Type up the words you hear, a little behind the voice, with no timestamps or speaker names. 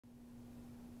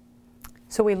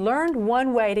So we learned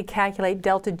one way to calculate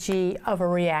delta G of a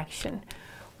reaction.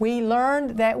 We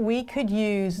learned that we could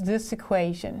use this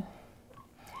equation,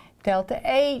 delta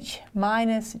H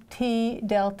minus T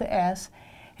delta S,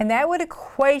 and that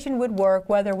equation would work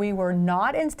whether we were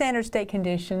not in standard state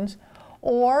conditions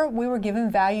or we were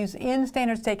given values in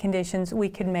standard state conditions. We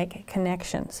could make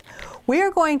connections. We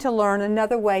are going to learn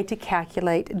another way to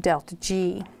calculate delta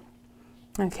G.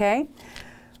 Okay?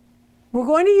 We're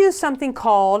going to use something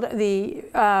called the,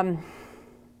 oh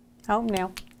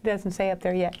no, it doesn't say up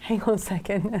there yet. Hang on a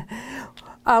second.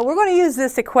 We're going to use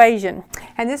this equation.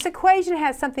 And this equation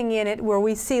has something in it where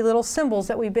we see little symbols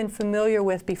that we've been familiar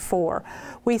with before.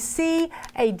 We see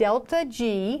a delta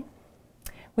G,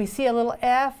 we see a little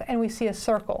F, and we see a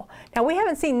circle. Now we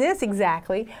haven't seen this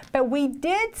exactly, but we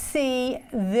did see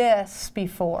this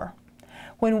before.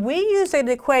 When we use an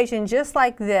equation just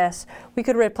like this, we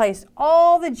could replace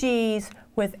all the G's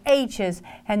with H's,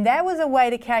 and that was a way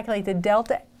to calculate the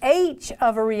delta H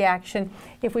of a reaction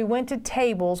if we went to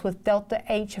tables with delta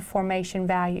H of formation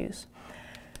values.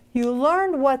 You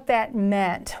learned what that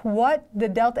meant, what the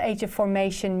delta H of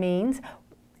formation means.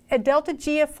 A delta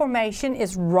G of formation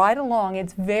is right along.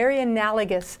 It's very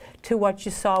analogous to what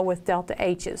you saw with delta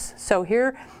H's. So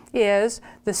here is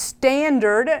the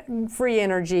standard free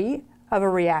energy of a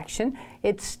reaction.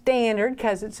 It's standard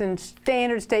because it's in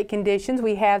standard state conditions.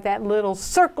 We have that little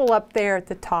circle up there at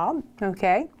the top,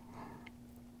 okay?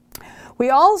 We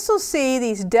also see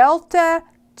these delta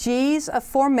G's of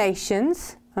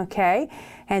formations, okay?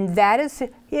 And that is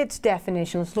its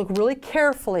definition. Let's look really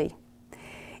carefully.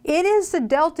 It is the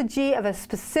delta G of a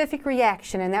specific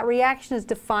reaction, and that reaction is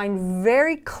defined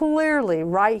very clearly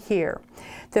right here.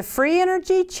 The free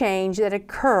energy change that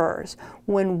occurs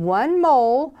when 1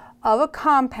 mole of a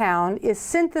compound is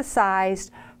synthesized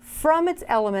from its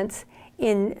elements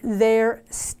in their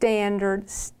standard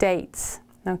states.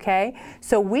 Okay?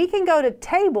 So we can go to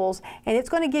tables and it's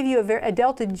going to give you a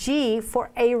delta G for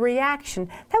a reaction.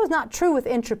 That was not true with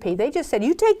entropy. They just said,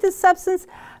 you take this substance,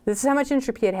 this is how much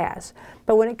entropy it has.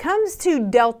 But when it comes to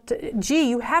delta G,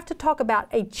 you have to talk about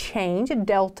a change, a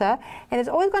delta, and it's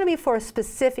always going to be for a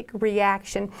specific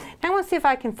reaction. Now I want to see if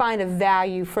I can find a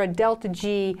value for a delta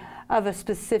G of a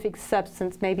specific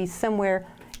substance, maybe somewhere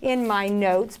in my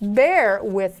notes. Bear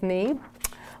with me.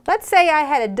 Let's say I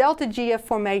had a delta G of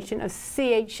formation of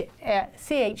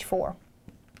CH4.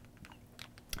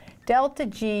 Delta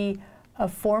G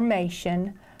of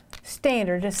formation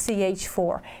standard is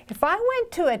CH4. If I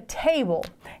went to a table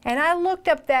and I looked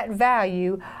up that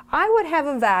value, I would have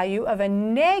a value of a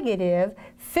negative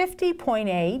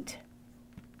 50.8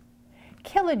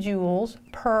 kilojoules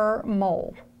per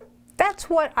mole. That's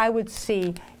what I would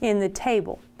see in the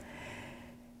table.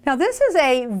 Now this is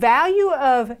a value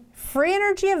of free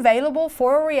energy available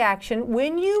for a reaction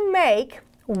when you make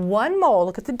 1 mole.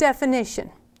 Look at the definition.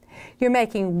 You're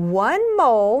making 1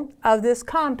 mole of this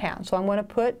compound. So I'm going to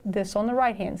put this on the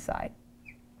right-hand side.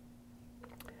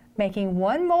 Making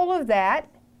 1 mole of that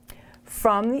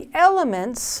from the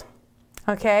elements,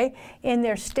 okay, in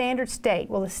their standard state.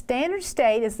 Well, the standard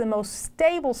state is the most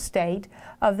stable state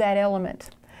of that element.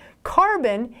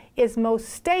 Carbon is most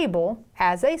stable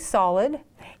as a solid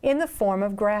in the form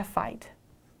of graphite.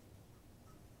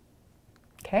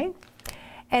 Okay?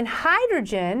 And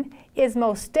hydrogen is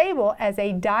most stable as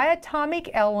a diatomic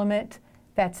element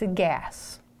that's a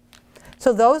gas.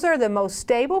 So those are the most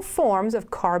stable forms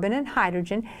of carbon and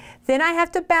hydrogen. Then I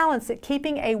have to balance it,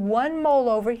 keeping a 1 mole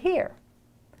over here.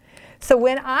 So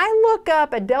when I look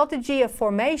up a delta G of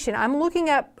formation, I'm looking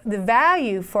up the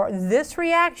value for this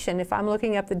reaction if I'm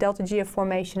looking up the delta G of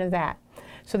formation of that.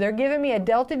 So they're giving me a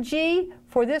delta G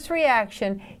for this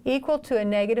reaction equal to a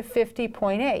negative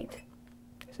 50.8.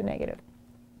 It's a negative.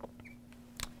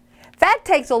 That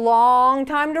takes a long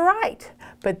time to write,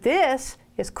 but this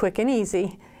is quick and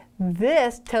easy.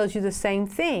 This tells you the same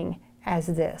thing as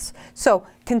this. So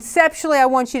conceptually, I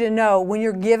want you to know when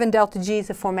you're given delta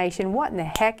G's of formation, what in the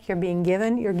heck you're being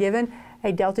given. You're given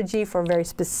a delta G for a very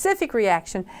specific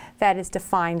reaction that is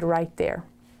defined right there.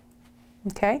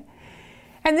 Okay?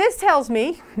 And this tells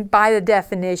me, by the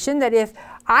definition, that if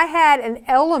I had an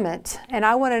element and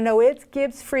I want to know its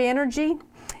Gibbs free energy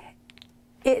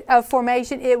of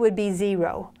formation, it would be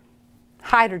 0.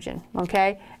 Hydrogen,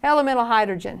 okay? Elemental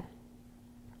hydrogen.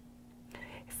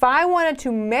 If I wanted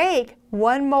to make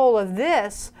 1 mole of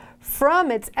this from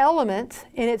its element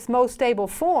in its most stable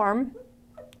form,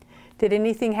 did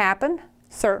anything happen?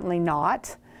 Certainly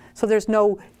not. So there's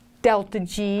no delta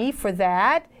G for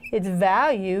that. Its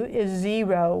value is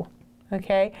 0.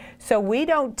 Okay? So we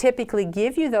don't typically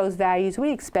give you those values.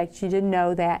 We expect you to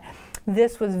know that.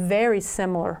 This was very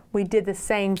similar. We did the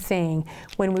same thing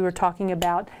when we were talking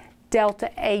about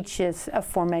delta H's of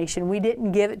formation. We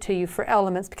didn't give it to you for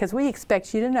elements because we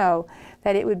expect you to know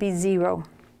that it would be 0.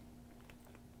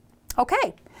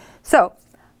 Okay, so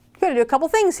you're going to do a couple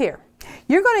things here.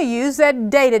 You're going to use that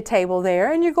data table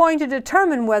there, and you're going to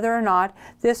determine whether or not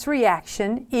this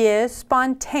reaction is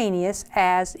spontaneous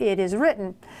as it is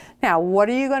written. Now, what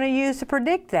are you going to use to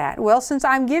predict that? Well, since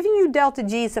I'm giving you delta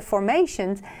G's of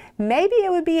formations, maybe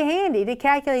it would be handy to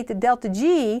calculate the delta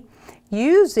G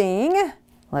using,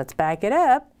 let's back it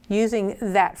up, using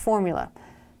that formula.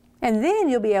 And then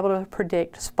you'll be able to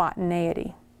predict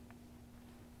spontaneity.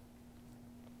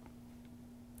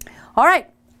 All right.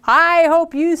 I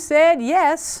hope you said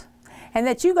yes, and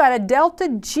that you got a delta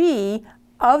G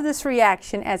of this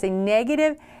reaction as a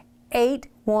negative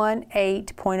 818.0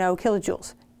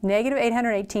 kilojoules, negative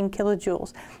 818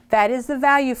 kilojoules. That is the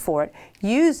value for it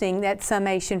using that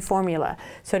summation formula.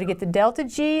 So to get the delta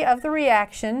G of the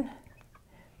reaction,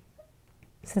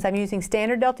 since I'm using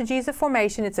standard delta G's of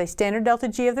formation, it's a standard delta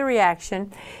G of the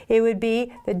reaction, it would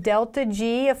be the delta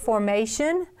G of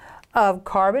formation of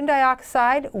carbon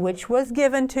dioxide, which was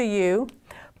given to you,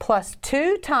 plus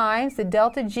 2 times the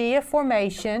delta G of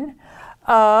formation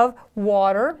of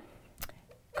water.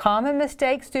 Common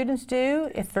mistake students do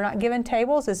if they're not given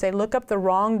tables is they look up the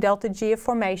wrong delta G of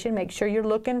formation. Make sure you're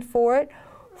looking for it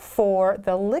for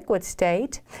the liquid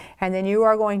state, and then you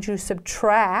are going to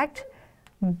subtract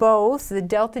both the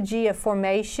delta G of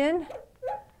formation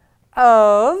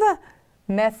of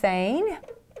methane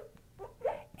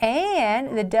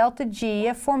and the delta G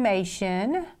of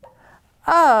formation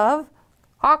of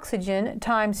oxygen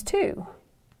times 2.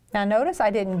 Now notice I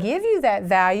didn't give you that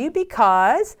value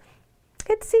because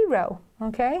it's 0,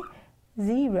 okay?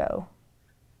 0.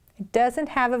 It doesn't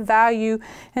have a value,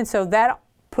 and so that,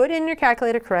 put in your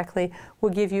calculator correctly,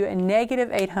 will give you a negative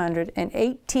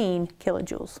 818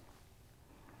 kilojoules.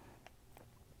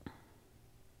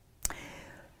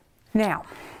 Now,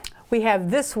 we have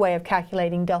this way of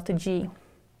calculating delta G.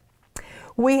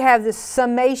 We have this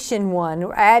summation one,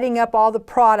 we're adding up all the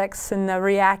products and the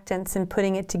reactants and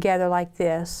putting it together like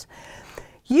this.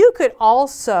 You could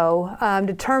also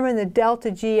determine the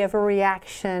delta G of a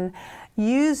reaction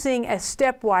using a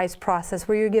stepwise process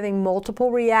where you're giving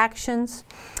multiple reactions,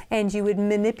 and you would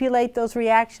manipulate those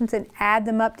reactions and add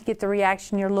them up to get the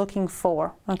reaction you're looking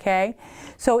for, okay?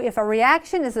 So if a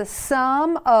reaction is a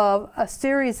sum of a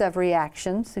series of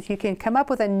reactions, if you can come up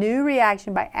with a new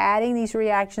reaction by adding these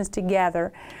reactions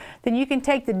together, then you can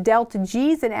take the delta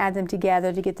G's and add them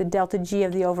together to get the delta G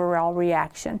of the overall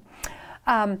reaction.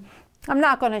 I'm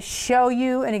not going to show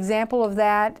you an example of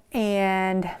that,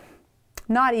 and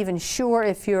not even sure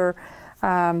if you're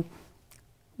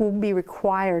will be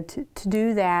required to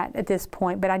do that at this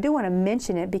point, but I do want to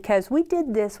mention it because we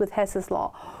did this with Hess's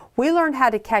law. We learned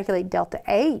how to calculate delta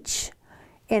H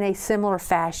in a similar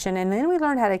fashion, and then we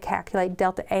learned how to calculate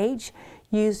delta H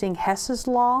using Hess's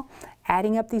law,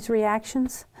 adding up these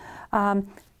reactions.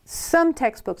 Some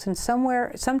textbooks and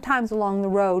sometimes along the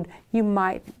road you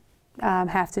might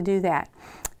have to do that,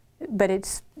 but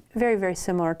it's very, very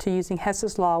similar to using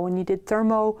Hess's law when you did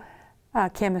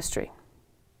thermochemistry.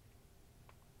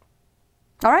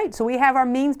 All right, so we have our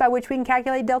means by which we can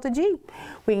calculate delta G.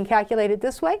 We can calculate it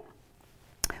this way.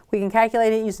 We can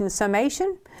calculate it using the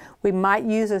summation. We might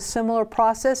use a similar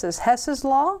process as Hess's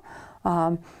law,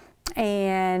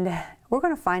 and we're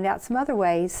going to find out some other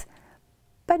ways,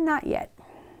 but not yet.